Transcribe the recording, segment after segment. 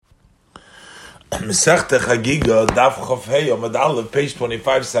Mesechta Chagiga, Daf Chof Hey, Amud Aleph, page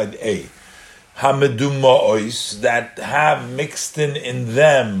 25, side A. Hameduma'os, that have mixed in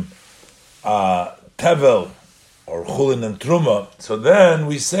them tevel, or chulin and truma. So then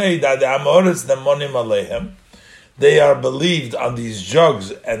we say that the amoris nemonim alehem, they are believed on these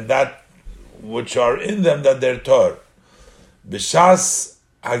jugs, and that which are in them, that they're tor. B'shas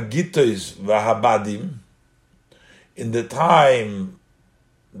hagitois v'habadim, in the time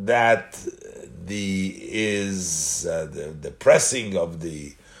that the pressing of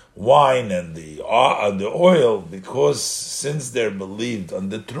the wine and the oil, because since they're believed on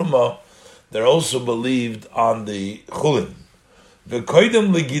the truma, they're also believed on the chulin.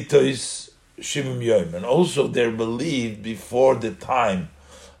 V'koidem legitois shivim yom, and also they're believed before the time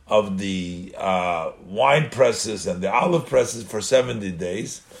of the wine presses and the olive presses for 70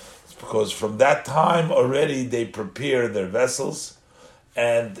 days, because from that time already they prepare their vessels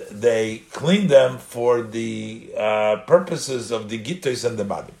and they clean them for the purposes of the gittos and the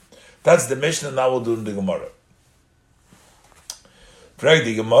badim. That's the Mishnah. Now we'll do in the Gemara.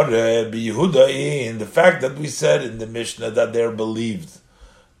 The Gemara, in the fact that we said in the Mishnah that they're believed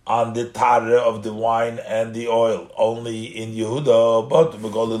on the tare of the wine and the oil only in Yehuda, but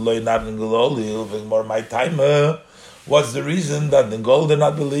not in Gololi, my time. What's the reason that in Gold they're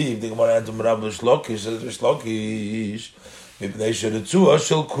not believed? The Gemara answers, Rabbi Shlokish says, Shlokish.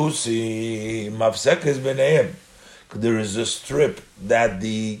 There is a strip that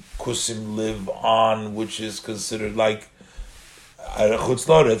the kusim live on, which is considered like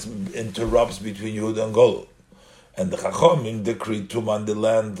it interrupts between Yehuda and Golul. And the Chachamim decreed Tum on the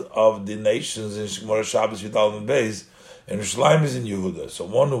land of the nations in Shemora Shabbos Yudal and Beis, and Yerushalayim is in Yehuda. So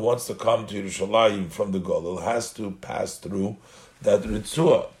one who wants to come to Yerushalayim from the Golul has to pass through that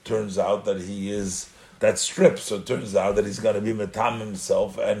Ritzua. Turns out that he is that strip, so it turns out that he's going to be metam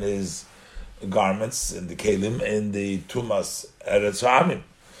himself and his garments in the kelim in the tumas eretz ha'amim.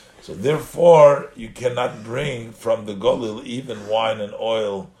 So therefore, you cannot bring from the golil even wine and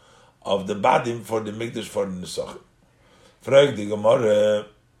oil of the badim for the mikdash for the nesachim. Frag the Gemara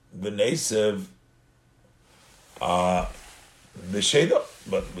b'neisev b'sheda,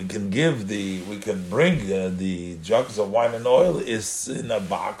 but we can bring the jugs of wine and oil is in a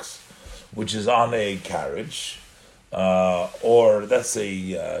box, which is on a carriage, or that's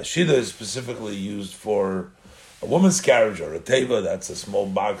a shida is specifically used for a woman's carriage, or a teva, that's a small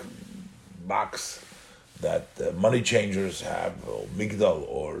box that money changers have, or migdal,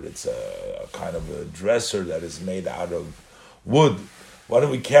 or it's a kind of a dresser that is made out of wood. Why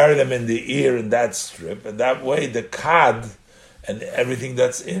don't we carry them in the ear in that strip, and that way the kad and everything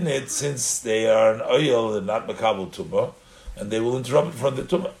that's in it, since they are an oil and not makabel tumah, and they will interrupt it from the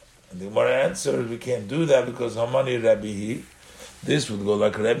tumah. And the Gemara answers, we can't do that because Hamani Rabbi, this would go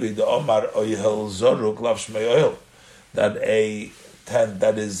like Rabbi, the Omar Oyel Zoruk Lav Shmei Oil, that a tent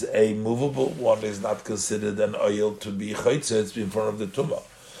that is a movable one is not considered an oil to be chaytze, it's in front of the tumah.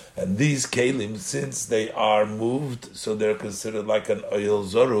 And these kelim, since they are moved, so they're considered like an Oyel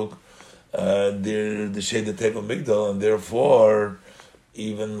Zoruk, they're the shade table migdal, and therefore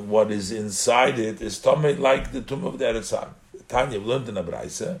even what is inside it is tamei like the tumah of the Eretz Ham. Tanya learned in a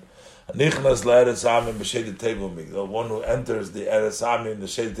Braisa, Nichnas le'eretz ha'amim b'shei table migdal. One who enters the eretz ha'amim in the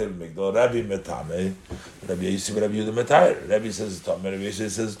shei table migdal. Rabbi metame, Rabbi Yosef, Rabbi Yehuda metayr. Rabbi says tame, Rabbi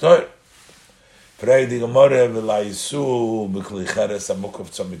Yosef says toir. Frag the Gemara v'la'isu b'kli cheres amukav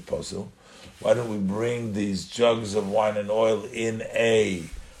tzomit posel. Why don't we bring these jugs of wine and oil in a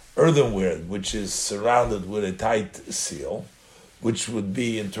earthenware which is surrounded with a tight seal, which would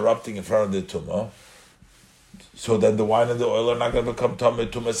be interrupting in front of the tumah? So then the wine and the oil are not going to become tamei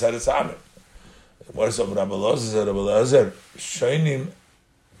tumas eretz ha'amim. What is up, Rabbi Elazar? Rabbi Elazar showing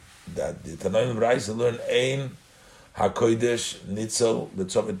that the Tanoim Rais learn ein hakodesh nitzel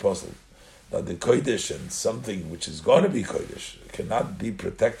letzomit posel. That the kodesh and something which is going to be kodesh cannot be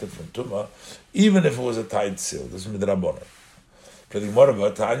protected from tumah, even if it was a tight seal. This is midrabanan. For the Gemara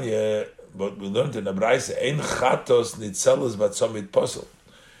Batanya, but we learned in the Rais ein chatos nitzelos batzomit posel.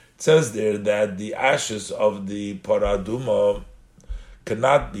 It says there that the ashes of the paraduma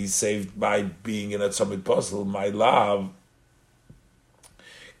cannot be saved by being in a tzomit posel. My love,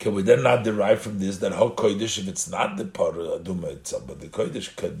 can we then not derive from this that how kodesh, if it's not the paraduma itself, but the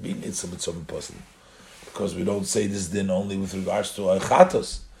kodesh could be nitzah with tzomit posel, because we don't say this din only with regards to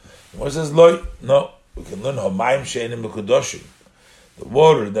chatos. What says loy? No, we can learn hamayim she'enim mekudoshim. The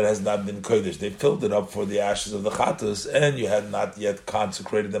water that has not been kodesh, they filled it up for the ashes of the chatos, and you had not yet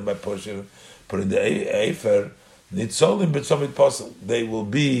consecrated them by putting the efer. Nitzolim b'tzomit posel. They will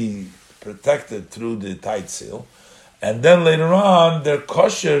be protected through the tight seal, And then later on, they're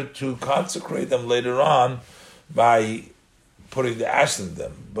kosher to consecrate them later on by putting the ash in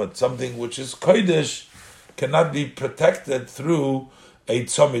them. But something which is kodesh cannot be protected through a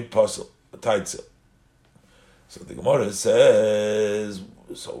tzomit puzzle, a taitzel. So the Gemara says,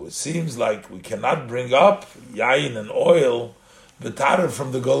 so it seems like we cannot bring up yain and oil betarer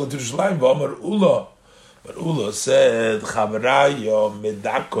from the Gola to Yerushalayim, v'omer Ula. But Ula said, Chavrayo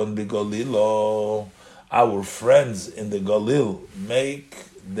medakon begolilo. Our friends in the Galil make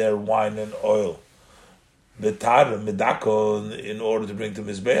their wine and oil betarer medakon in order to bring to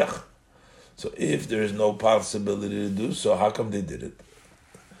Mizbeach. So if there is no possibility to do so, how come they did it?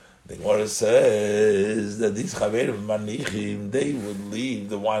 The Gemara says that these Chaverim Manichim, they would leave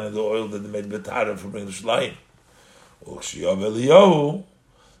the wine and the oil that they made betarer for bringing the Shlayim. When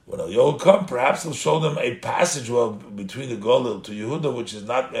Eliyahu come, perhaps he'll show them a passageway between the Golil to Yehuda, which is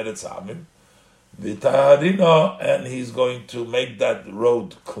not Eretz Amim, and he's going to make that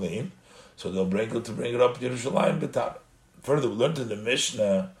road clean. So they'll bring it up to Yerushalayim betarer. Further, we learned in the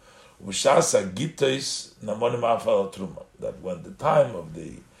Mishnah, that when the time of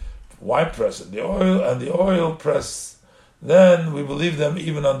the wine press and the oil press, then we believe them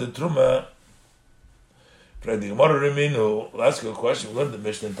even on the Truma. I'll ask you a question. We learned the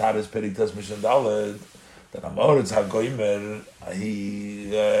Mishnah in Taras Peritas Mishnah Daled that Amoritz HaGoimer,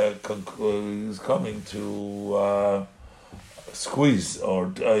 he's coming to squeeze,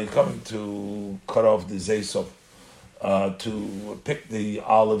 or he's coming to cut off the Zesov, to pick the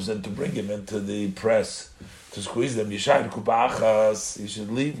olives and to bring them into the press, to squeeze them. He should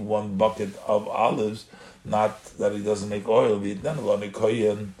leave one bucket of olives, not that he doesn't make oil,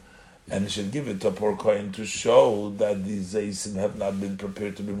 and he should give it to a poor kohen to show that the zeisim have not been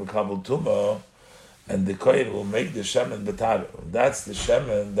prepared to be mekabel tumah, and the kohen will make the shemen betar. That's the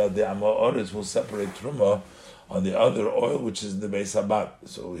shemen that the amoritz will separate truma on the other oil, which is the beis habad.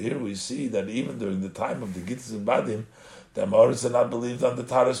 So here we see that even during the time of the Gitzis Badim, the amoritz are not believed on the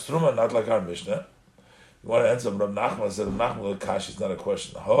taras truma, not like our Mishnah. You want to answer Rav Nachman? Said Rav Nachman Kash is not a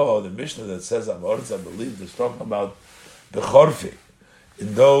question. Oh, the Mishnah that says amoritz, I believe, is talking about bechorfi.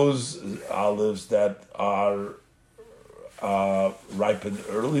 In those olives that are ripened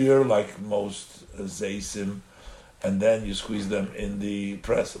earlier, like most zeisim, and then you squeeze them in the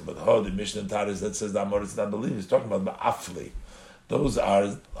press. But the Mishnah Taris that says that Amoritz not believe is talking about ba'afli. Those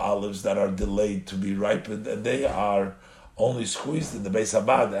are olives that are delayed to be ripened, and they are only squeezed in the Beis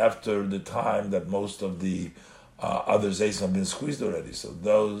Habad after the time that most of the other zeisim have been squeezed already. So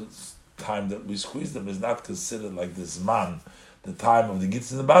those time that we squeeze them is not considered like the zman, the time of the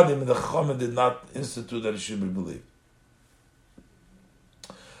Gitzin and the Badim, and the Chachamim did not institute that it should be believed.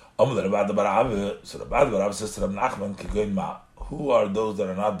 So the Barav says to Rav Nachman, who are those that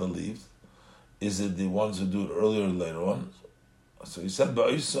are not believed? Is it the ones who do it earlier or later on? So he said,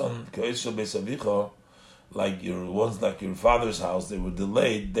 like your ones like your father's house, they were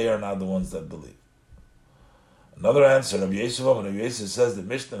delayed, they are not the ones that believe. Another answer, Rabbi Yosef, when Rabbi Yosef says the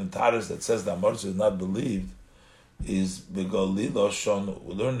Mishnah in Taris that says the Amoritz is not believed, is Begolilo Shon.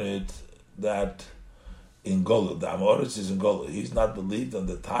 We learn it that in Golil, the Amoritz is in Golil. He's not believed on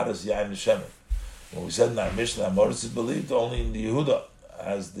the Taras Yain Shemen. When we said in our Mishnah, Amoritz is believed only in the Yehuda,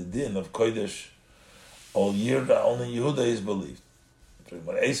 as the din of Kodesh all year. Only Yehuda is believed.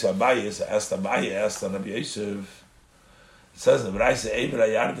 When Esa Abaye asked on Rabbi Yosef, it says in the Braise Eber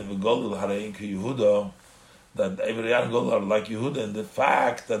Yarden v'Golil Harein Yehuda, that Eber Yarden and Golil are like Yehuda in the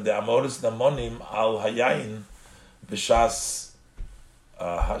fact that the Amoritz Namonim al Hayayin b'shas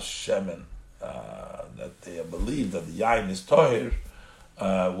Hashemen, that they believe that the yain is tohir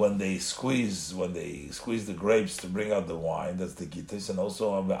when they squeeze the grapes to bring out the wine. That's the gittis, and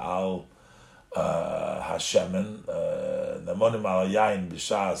also al Hashemen namonim al yain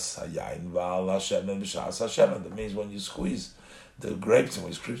b'shas hayayin v'al Hashemen b'shas Hashemen. That means when you squeeze the grapes and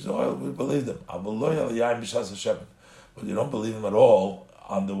when you squeeze the oil, we believe them. But you don't believe them at all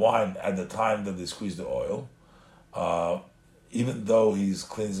on the wine at the time that they squeeze the oil. Even though he's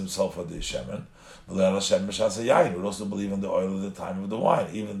cleans himself of the shemen, we would also believe in the oil at the time of the wine,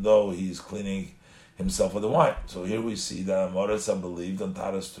 even though he's cleaning himself of the wine. So here we see that Amoritz are believed on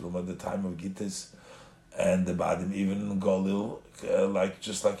Taras Truma at the time of Gittis and the Badim, even in Golil,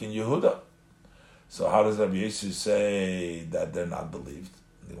 just like in Yehuda. So how does Rabbi Yosef say that they're not believed?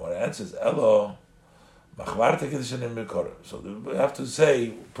 The one answer is Elo. So we have to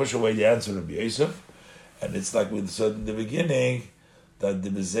say, push away the answer of Rabbi Yosef. And it's like we said in the beginning, that the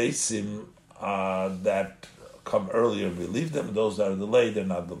Bezeisim that come earlier believe them, those that are delayed, they're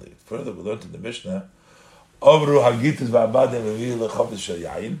not believed. Further, we learned in the Mishnah,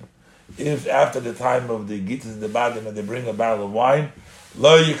 if after the time of the Gitas and the Badim and they bring a barrel of wine,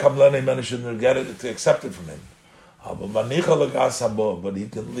 lo yikam lene man shouldn't get it to accept it from him. But he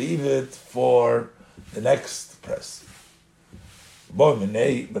can leave it for the next press. But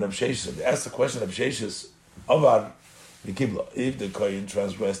Absheshis, ask the question of Absheshis, Avar, if the Kohen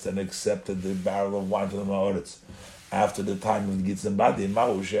transgressed and accepted the barrel of wine from the Ma'oretz after the time of the Gitas and Badim,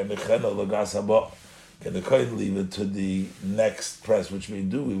 can the Kohen leave it to the next press, which we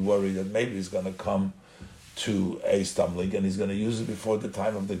worry that maybe he's going to come to a stumbling and he's going to use it before the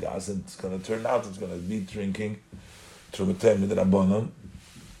time of the gas, and it's going to turn out it's going to be drinking Trumatem with Rabbanon,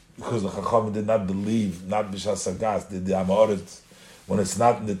 because the Chachamim did not believe, not B'shas gas, the Amorit, when it's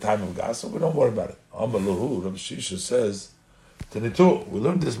not in the time of gas, so we don't worry about it. Amaluhu, Rabbi Shisha says, we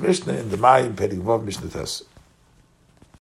learned this Mishnah in the Mayim Perikvav Mishnah Tes.